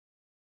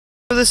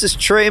This is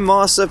Trey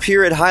Moss up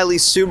here at Highly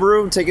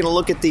Subaru, taking a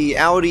look at the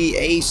Audi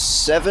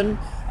A7.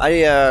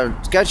 I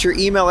got your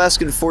email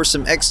asking for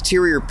some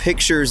exterior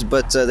pictures,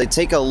 but they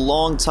take a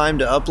long time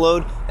to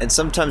upload, and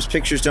sometimes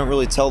pictures don't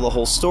really tell the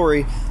whole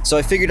story. So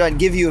I figured I'd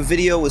give you a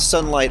video with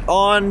sunlight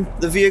on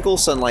the vehicle,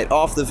 sunlight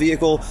off the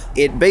vehicle.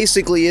 It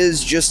basically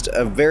is just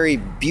a very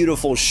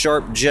beautiful,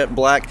 sharp jet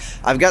black.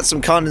 I've got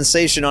some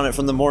condensation on it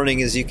from the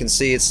morning, as you can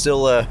see. It's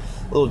still a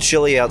little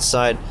chilly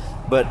outside,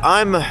 but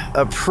I'm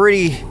a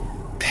pretty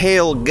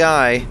pale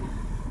guy,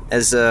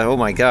 as oh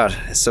my god,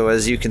 so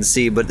as you can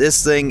see, but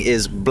this thing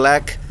is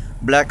black,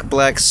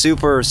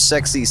 super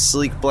sexy,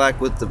 sleek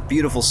black with the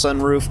beautiful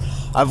sunroof.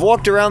 I've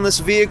walked around this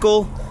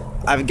vehicle,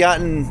 I've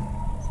gotten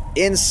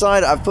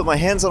inside, I've put my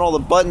hands on all the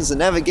buttons, the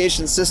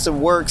navigation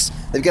system works,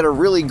 they've got a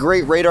really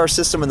great radar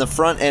system in the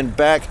front and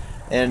back,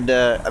 and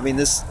I mean,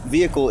 this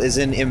vehicle is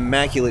in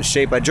immaculate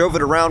shape. I drove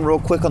it around real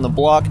quick on the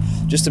block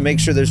just to make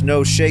sure there's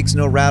no shakes,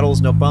 no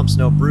rattles, no bumps,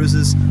 no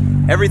bruises.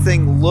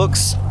 Everything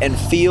looks and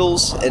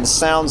feels and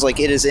sounds like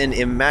it is in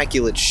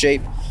immaculate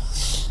shape.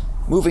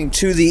 Moving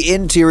to the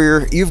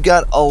interior, you've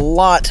got a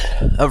lot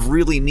of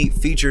really neat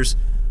features.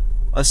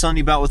 I was telling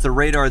you about with the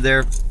radar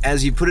there.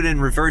 As you put it in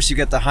reverse, you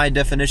got the high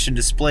definition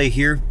display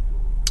here.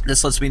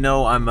 This lets me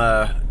know I'm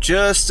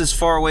just as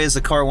far away as the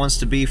car wants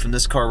to be from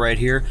this car right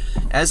here.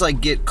 As I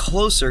get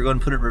closer, go ahead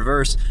and put it in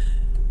reverse,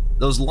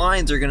 those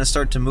lines are going to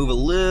start to move a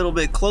little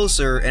bit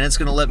closer, and it's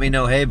going to let me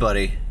know, hey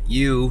buddy,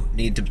 you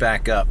need to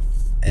back up.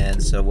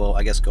 And so, well,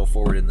 I guess go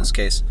forward in this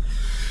case.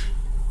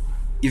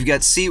 You've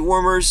got seat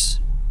warmers,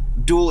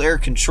 dual air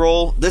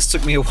control. This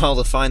took me a while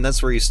to find.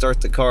 That's where you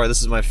start the car.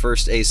 This is my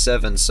first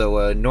A7,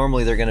 so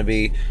normally they're going to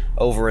be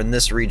over in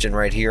this region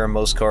right here on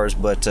most cars,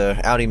 but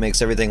Audi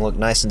makes everything look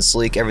nice and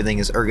sleek. Everything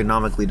is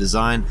ergonomically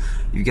designed.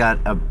 You've got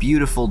a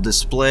beautiful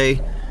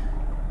display,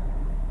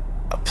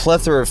 a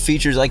plethora of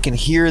features. I can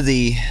hear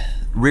the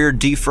rear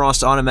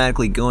defrost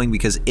automatically going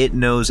because it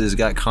knows it's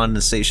got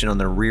condensation on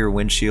the rear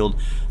windshield.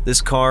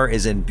 This car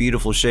is in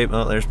beautiful shape.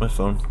 Oh, there's my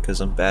phone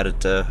because I'm bad at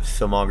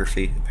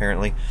filmography,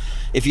 apparently.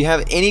 If you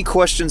have any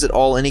questions at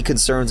all, any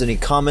concerns, any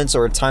comments,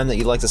 or a time that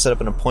you'd like to set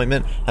up an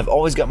appointment, I've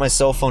always got my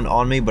cell phone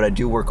on me, but I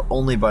do work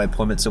only by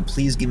appointment, so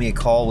please give me a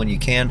call when you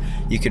can.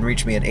 You can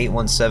reach me at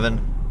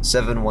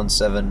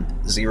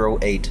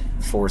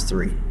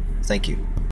 817-717-0843. Thank you.